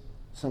ate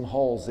some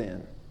holes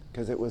in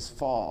because it was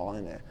fall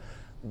in it.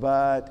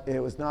 But it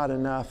was not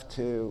enough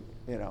to,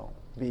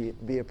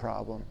 be a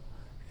problem.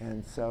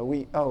 And so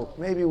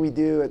maybe we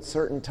do at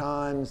certain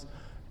times,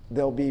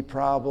 there'll be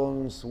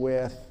problems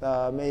with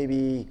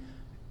maybe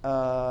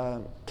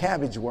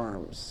cabbage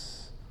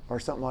worms or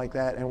something like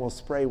that, and we'll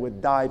spray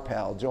with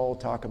dipel. Joel will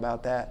talk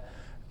about that.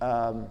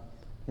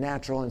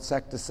 Natural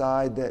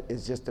insecticide that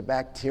is just a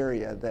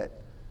bacteria that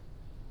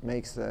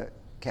makes the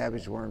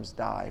cabbage worms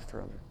die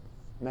from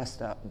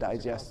messed up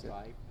digestive.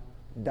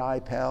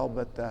 Dipel,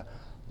 but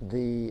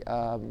the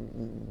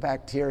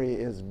bacteria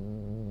is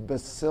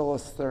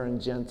Bacillus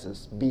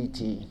thuringiensis,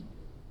 BT.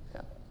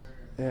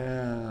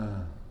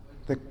 Yeah.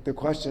 The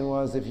question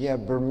was, if you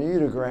have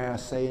Bermuda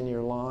grass, say in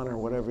your lawn or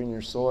whatever in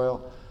your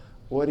soil,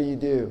 what do you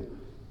do?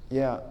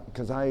 Yeah,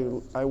 because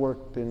I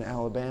worked in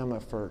Alabama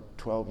for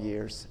 12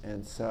 years,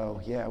 and so,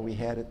 yeah, we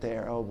had it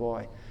there. Oh,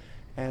 boy.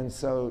 And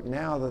so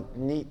now the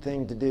neat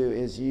thing to do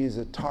is use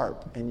a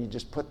tarp, and you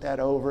just put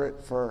that over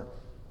it for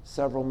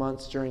several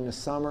months during the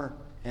summer,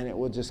 and it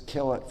will just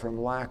kill it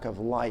from lack of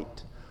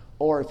light.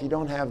 Or if you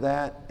don't have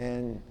that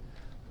and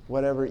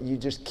whatever, you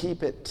just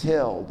keep it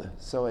tilled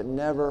so it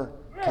never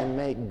can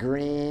make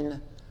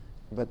green,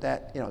 but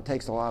that, it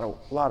takes a lot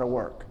of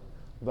work.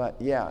 But,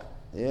 yeah.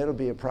 It'll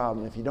be a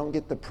problem if you don't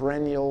get the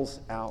perennials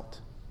out.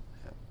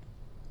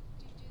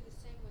 Do you do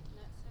the same with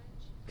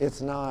nutsedge?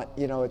 It's not,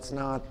 it's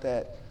not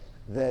that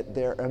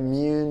they're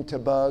immune to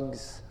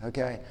bugs,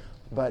 okay?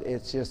 But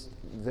it's just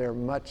they're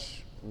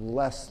much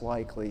less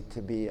likely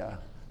to be a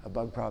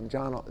bug problem.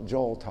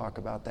 Joel will talk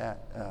about that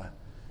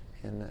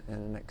in the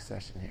next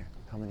session here.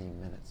 How many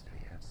minutes do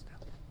we have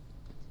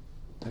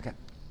still? Okay.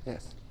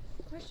 Yes.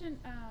 Question,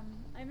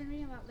 I've been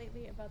reading a lot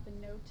lately about the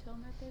no-till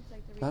methods,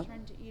 like the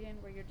return to Eden,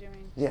 where you're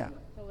doing the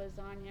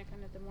lasagna,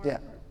 kind of the more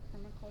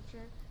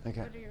permaculture.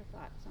 Okay. What are your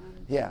thoughts on?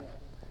 Yeah.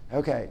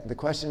 Okay. The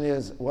question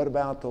is, what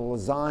about the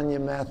lasagna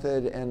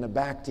method and the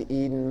back to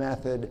Eden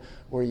method,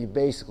 where you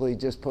basically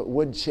just put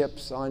wood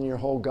chips on your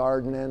whole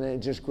garden and it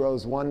just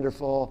grows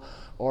wonderful,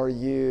 or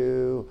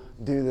you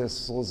do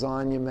this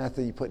lasagna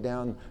method, you put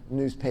down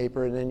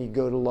newspaper and then you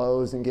go to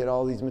Lowe's and get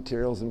all these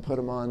materials and put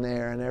them on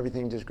there and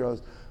everything just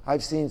grows.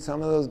 I've seen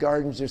some of those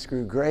gardens just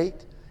grew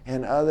great,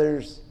 and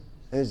others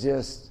it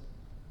just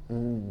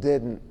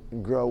didn't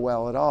grow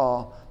well at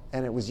all.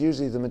 And it was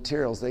usually the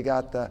materials. They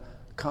got the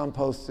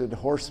composted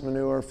horse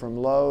manure from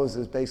Lowe's.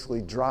 It's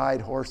basically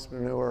dried horse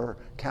manure,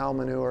 cow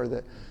manure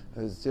that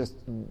was just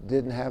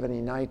didn't have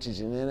any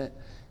nitrogen in it.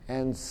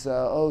 And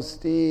so,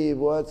 Steve,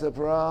 what's the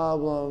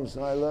problem?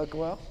 So I look,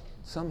 well,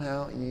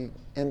 somehow you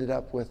ended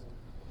up with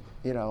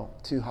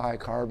too high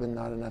carbon,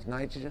 not enough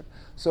nitrogen.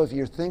 So if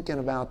you're thinking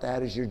about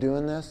that as you're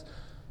doing this,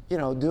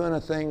 doing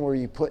a thing where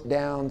you put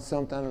down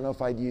something, I don't know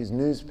if I'd use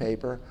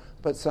newspaper,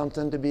 but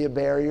something to be a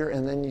barrier,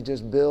 and then you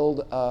just build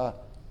a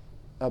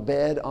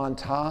bed on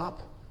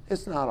top.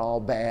 It's not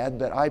all bad,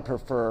 but I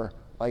prefer,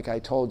 like I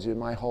told you,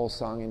 my whole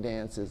song and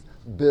dance is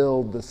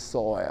build the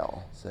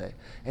soil, say.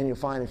 And you'll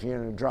find if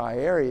you're in a dry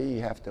area,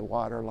 you have to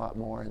water a lot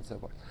more and so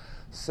forth.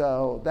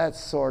 So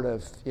that's sort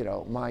of,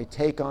 my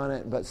take on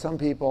it. But some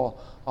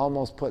people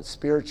almost put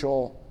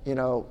spiritual,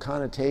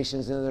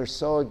 connotations in. They're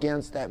so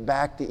against that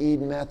back to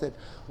Eden method.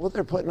 Well,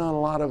 they're putting on a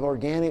lot of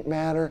organic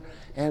matter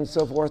and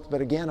so forth. But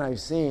again, I've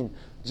seen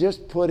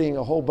just putting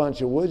a whole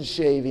bunch of wood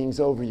shavings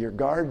over your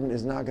garden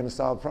is not going to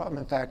solve the problem.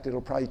 In fact, it'll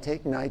probably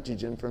take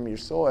nitrogen from your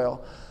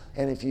soil.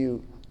 And if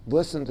you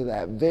listen to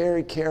that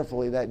very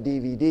carefully, that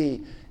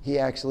DVD, he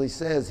actually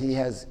says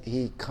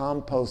he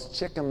composts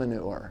chicken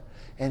manure.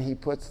 And he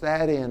puts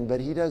that in, but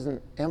he doesn't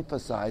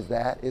emphasize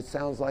that. It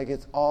sounds like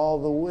it's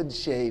all the wood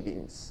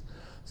shavings.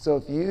 So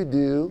if you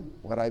do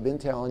what I've been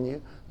telling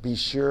you, be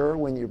sure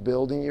when you're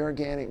building your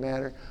organic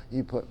matter,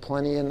 you put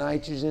plenty of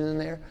nitrogen in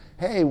there.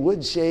 Hey,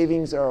 wood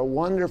shavings are a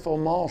wonderful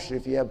mulch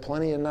if you have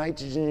plenty of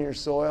nitrogen in your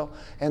soil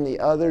and the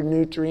other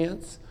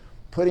nutrients.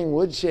 Putting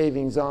wood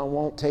shavings on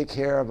won't take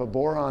care of a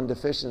boron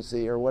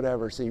deficiency or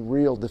whatever,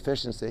 real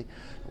deficiency,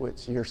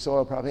 which your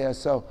soil probably has.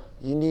 So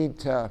you need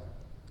to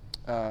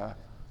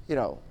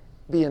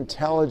be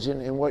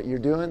intelligent in what you're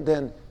doing,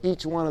 then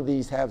each one of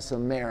these have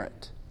some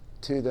merit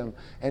to them.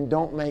 And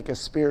don't make a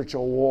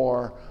spiritual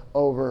war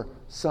over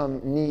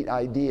some neat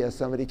idea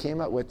somebody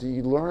came up with.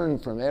 You learn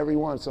from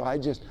everyone. So I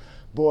just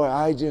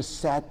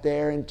sat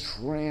there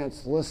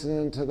entranced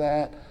listening to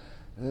that.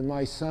 And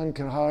my son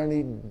can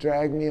hardly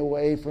drag me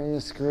away from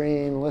the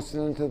screen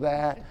listening to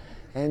that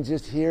and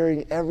just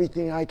hearing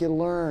everything I can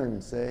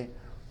learn, see?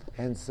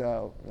 And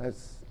so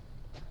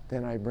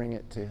then I bring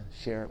it to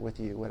share it with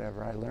you,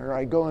 whatever I learn. Or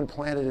I go and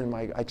plant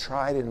it I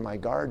tried it in my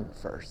garden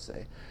first,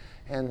 see?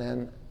 And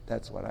then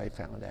that's what I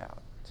found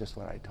out, just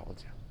what I told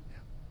you.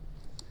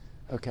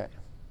 Yeah. Okay,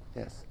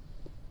 yes.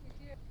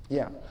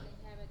 Yeah.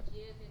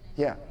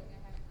 Yeah.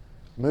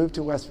 Moved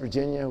to West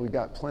Virginia, we've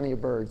got plenty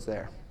of birds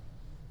there.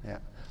 Yeah.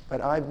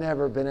 But I've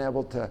never been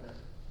able to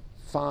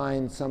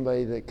find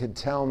somebody that could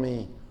tell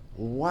me,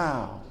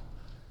 wow,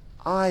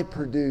 I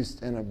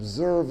produced an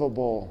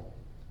observable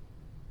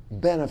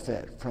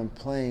benefit from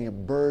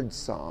playing bird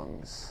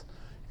songs.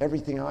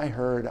 Everything I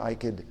heard, I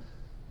could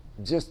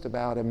just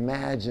about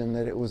imagine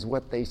that it was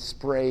what they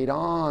sprayed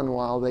on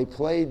while they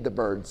played the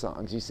bird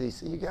songs. You see,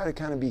 so you got to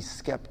kind of be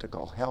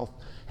skeptical,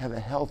 have a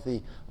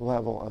healthy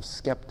level of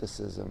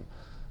skepticism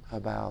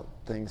about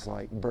things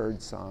like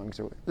bird songs.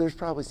 There's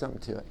probably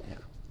something to it, yeah.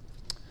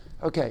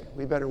 Okay,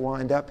 we better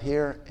wind up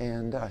here,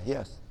 and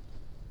yes?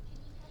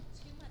 Can you have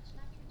too much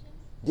nitrogen?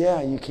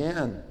 Yeah, you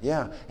can,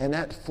 yeah. And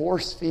that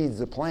force feeds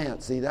the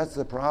plant. See, that's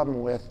the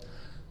problem with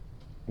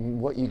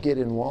what you get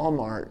in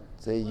Walmart.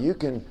 See, you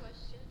can,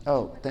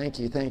 oh, thank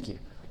you.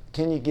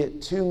 Can you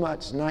get too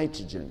much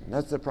nitrogen?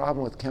 That's the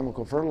problem with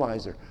chemical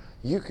fertilizer.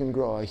 You can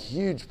grow a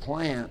huge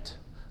plant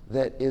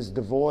that is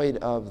devoid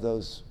of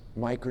those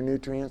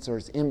micronutrients or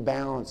it's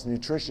imbalanced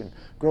nutrition,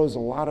 grows a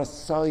lot of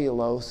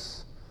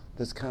cellulose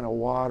that's kind of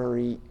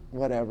watery,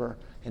 whatever,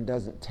 and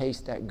doesn't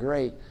taste that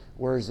great.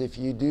 Whereas if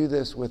you do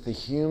this with the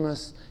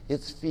humus,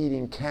 it's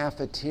feeding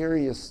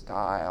cafeteria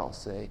style,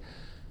 see.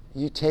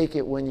 You take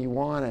it when you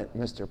want it,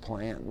 Mr.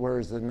 Plant,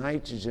 whereas the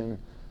nitrogen,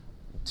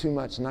 too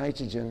much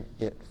nitrogen,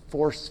 it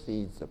force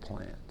feeds the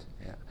plant.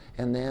 Yeah.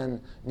 And then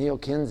Neil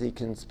Kinsey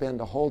can spend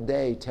a whole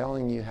day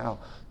telling you how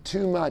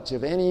too much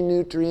of any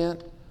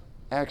nutrient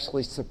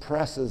actually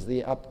suppresses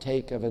the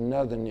uptake of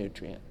another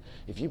nutrient.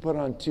 If you put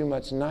on too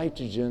much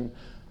nitrogen,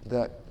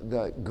 the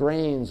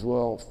grains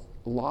will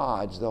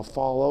lodge, they'll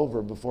fall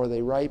over before they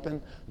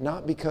ripen,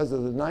 not because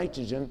of the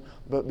nitrogen,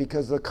 but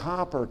because the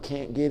copper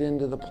can't get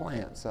into the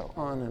plant. So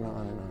on and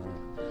on and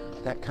on.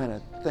 That kind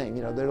of thing.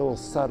 They're little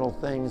subtle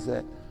things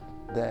that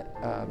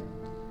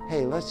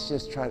hey, let's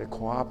just try to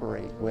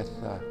cooperate with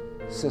the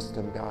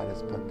system God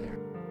has put there.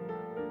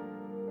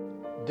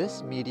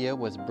 This media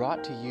was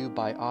brought to you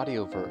by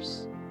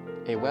Audioverse,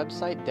 a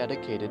website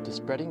dedicated to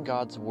spreading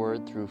God's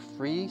Word through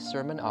free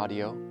sermon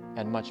audio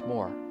and much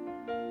more.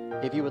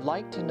 If you would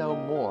like to know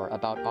more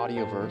about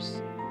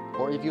Audioverse,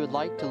 or if you would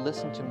like to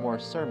listen to more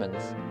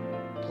sermons,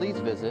 please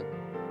visit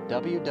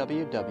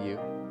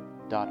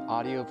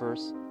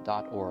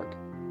www.audioverse.org.